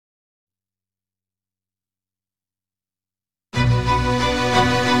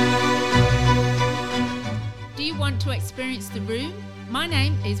Want to experience the room? My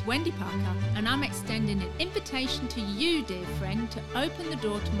name is Wendy Parker, and I'm extending an invitation to you, dear friend, to open the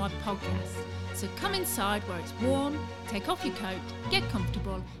door to my podcast. So come inside where it's warm, take off your coat, get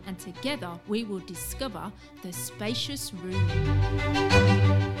comfortable, and together we will discover the spacious room.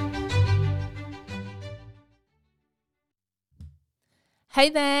 Hey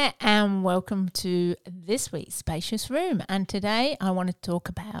there, and welcome to this week's Spacious Room. And today I want to talk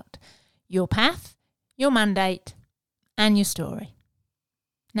about your path, your mandate, and your story.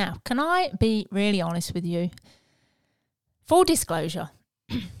 Now, can I be really honest with you? Full disclosure,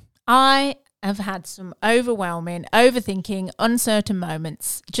 I have had some overwhelming, overthinking, uncertain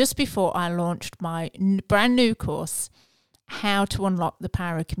moments just before I launched my brand new course, How to Unlock the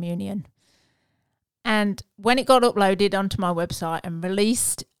Power of Communion. And when it got uploaded onto my website and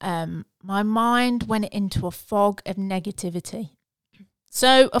released, my mind went into a fog of negativity.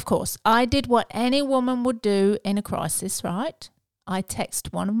 So, of course, I did what any woman would do in a crisis, right? I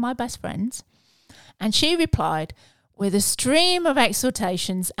texted one of my best friends, and she replied with a stream of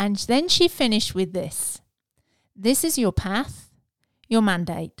exhortations, and then she finished with this. This is your path, your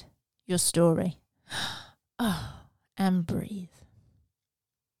mandate, your story. Oh, and breathe.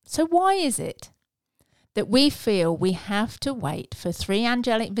 So why is it that we feel we have to wait for 3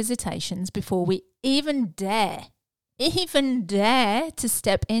 angelic visitations before we even dare to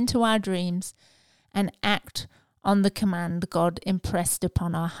step into our dreams and act on the command God impressed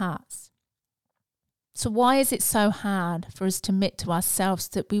upon our hearts? So why is it so hard for us to admit to ourselves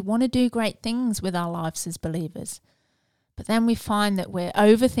that we want to do great things with our lives as believers, but then we find that we're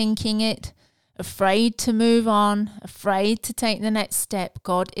overthinking it, afraid to move on, afraid to take the next step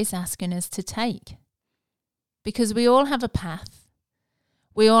God is asking us to take? Because we all have a path,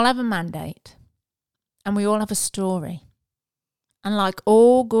 we all have a mandate, and we all have a story. And like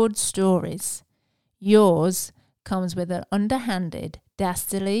all good stories, yours comes with an underhanded,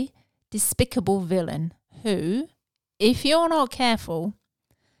 dastardly, despicable villain who, if you're not careful,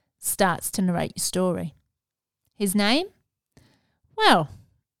 starts to narrate your story. His name? Well,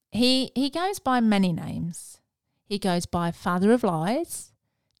 he goes by many names. He goes by Father of Lies,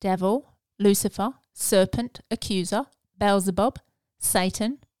 Devil, Lucifer, Serpent, Accuser, Beelzebub,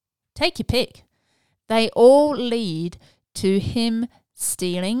 Satan. Take your pick. They all lead to him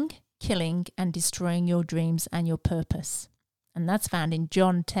stealing, killing, and destroying your dreams and your purpose. And that's found in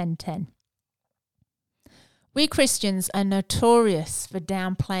John 10:10. We Christians are notorious for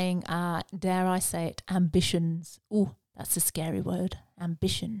downplaying our, dare I say it, ambitions. Ooh, that's a scary word,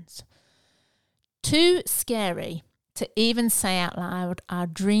 ambitions. Too scary to even say out loud our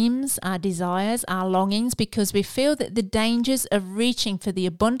dreams, our desires, our longings, because we feel that the dangers of reaching for the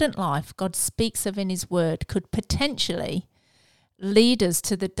abundant life God speaks of in his word could potentially lead us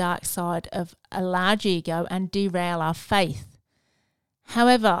to the dark side of a large ego and derail our faith.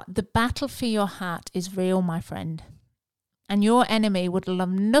 However, the battle for your heart is real, my friend, and your enemy would love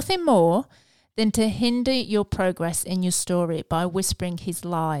nothing more than to hinder your progress in your story by whispering his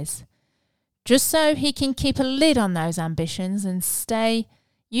lies, just so he can keep a lid on those ambitions and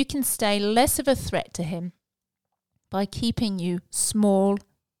you can stay less of a threat to him by keeping you small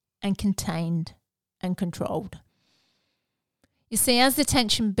and contained and controlled. You see, as the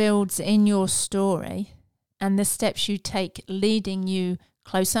tension builds in your story and the steps you take leading you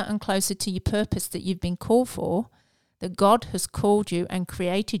closer and closer to your purpose that you've been called for, that God has called you and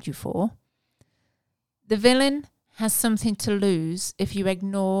created you for, the villain has something to lose if you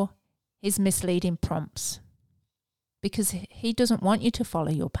ignore his misleading prompts, because he doesn't want you to follow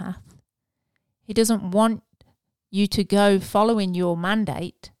your path. He doesn't want you to go following your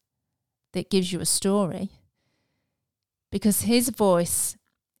mandate that gives you a story, because his voice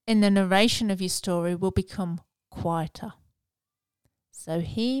in the narration of your story will become quieter. So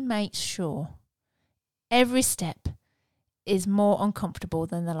he makes sure every step is more uncomfortable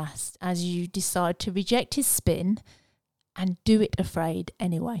than the last as you decide to reject his spin and do it afraid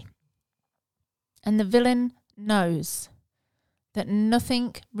anyway. And the villain knows that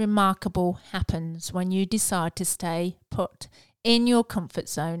nothing remarkable happens when you decide to stay put in your comfort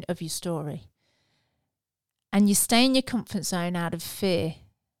zone of your story. And you stay in your comfort zone out of fear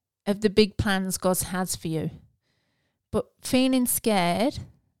of the big plans God has for you. But feeling scared,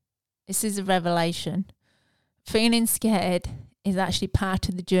 this is a revelation, feeling scared is actually part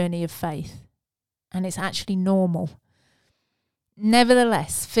of the journey of faith. And it's actually normal.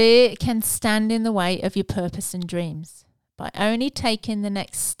 Nevertheless, fear can stand in the way of your purpose and dreams by only taking the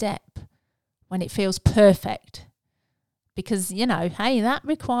next step when it feels perfect. Because, hey, that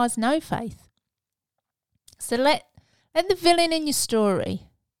requires no faith. So let the villain in your story,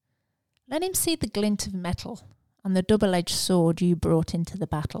 let him see the glint of metal on the double-edged sword you brought into the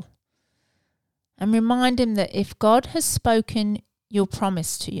battle. And remind him that if God has spoken your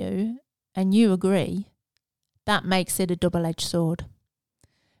promise to you and you agree, that makes it a double-edged sword.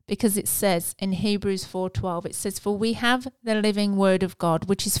 Because it says in Hebrews 4:12, it says, "For we have the living word of God,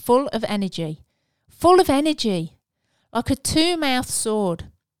 which is full of energy, like a two-mouthed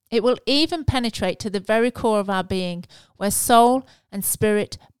sword. It will even penetrate to the very core of our being, where soul and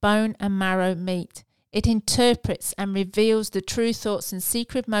spirit, bone and marrow meet. It interprets and reveals the true thoughts and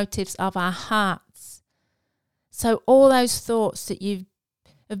secret motives of our hearts." So all those thoughts that you've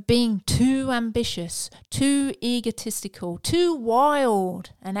of being too ambitious, too egotistical, too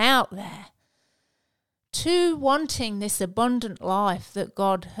wild and out there, too wanting this abundant life that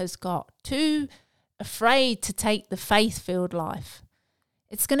God has got, too afraid to take the faith-filled life,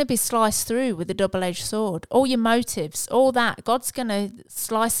 it's going to be sliced through with a double-edged sword. All your motives, all that, God's going to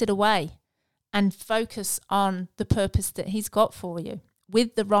slice it away and focus on the purpose that he's got for you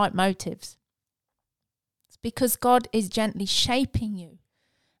with the right motives. It's because God is gently shaping you,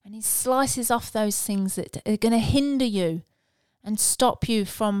 and he slices off those things that are going to hinder you and stop you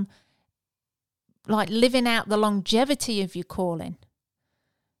from living out the longevity of your calling.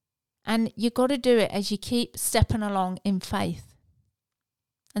 And you've got to do it as you keep stepping along in faith.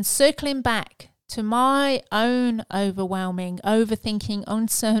 And circling back to my own overwhelming, overthinking,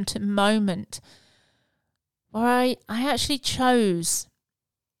 uncertain moment, where I actually chose,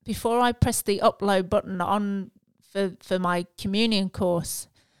 before I pressed the upload button on for my communion course,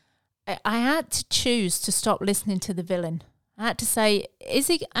 I had to choose to stop listening to the villain. I had to say,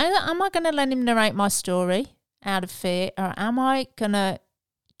 am I going to let him narrate my story out of fear, or am I going to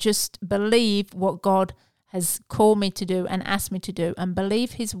just believe what God has called me to do and asked me to do and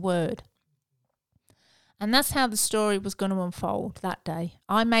believe his word? And that's how the story was going to unfold that day.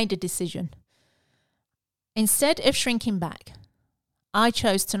 I made a decision. Instead of shrinking back, I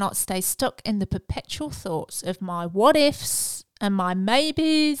chose to not stay stuck in the perpetual thoughts of my what ifs and my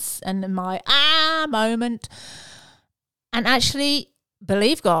maybes and my moment, and actually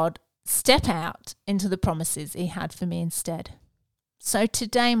believe God, step out into the promises he had for me instead. So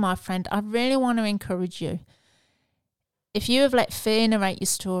today, my friend, I really want to encourage you. If you have let fear narrate your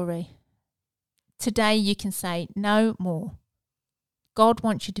story, today you can say no more. God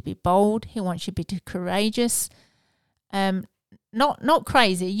wants you to be bold. He wants you to be courageous. Not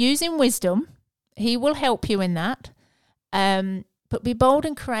crazy, using wisdom. He will help you in that. But be bold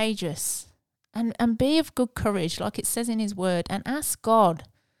and courageous, and be of good courage, like it says in his word, and ask God.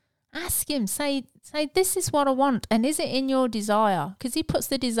 Ask him, say, this is what I want, and is it in your desire? Because he puts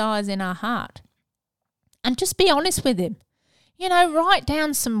the desires in our heart. And just be honest with him. Write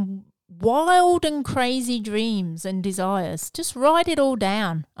down some wild and crazy dreams and desires. Just write it all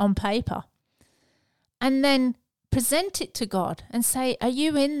down on paper. And then present it to God and say, are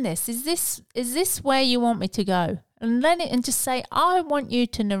you in this? Is this where you want me to go? And just say, I want you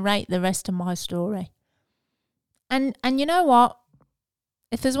to narrate the rest of my story. And you know what?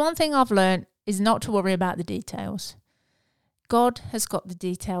 If there's one thing I've learned, is not to worry about the details. God has got the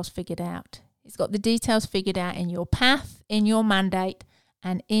details figured out. He's got the details figured out in your path, in your mandate,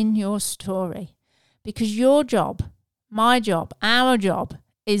 and in your story. Because your job, my job, our job,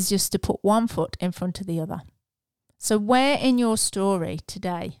 is just to put one foot in front of the other. So where in your story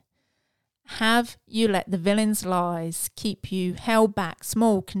today have you let the villain's lies keep you held back,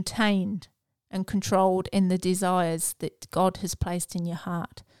 small, contained, and controlled in the desires that God has placed in your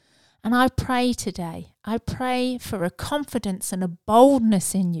heart? And I pray today, I pray for a confidence and a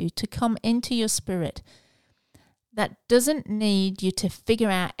boldness in you to come into your spirit that doesn't need you to figure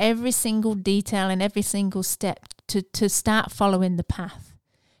out every single detail and every single step to start following the path.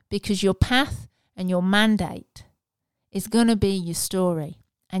 Because your path and your mandate is going to be your story.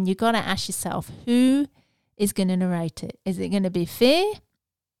 And you've got to ask yourself, who is going to narrate it? Is it going to be fear,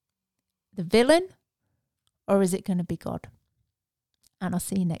 the villain, or is it going to be God? And I'll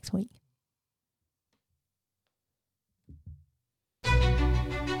see you next week.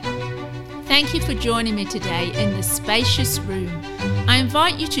 Thank you for joining me today in the spacious room. I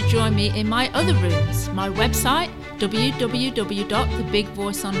invite you to join me in my other rooms, my website,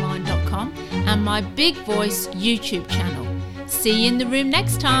 www.thebigvoiceonline.com, and my Big Voice YouTube channel. See you in the room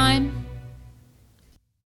next time.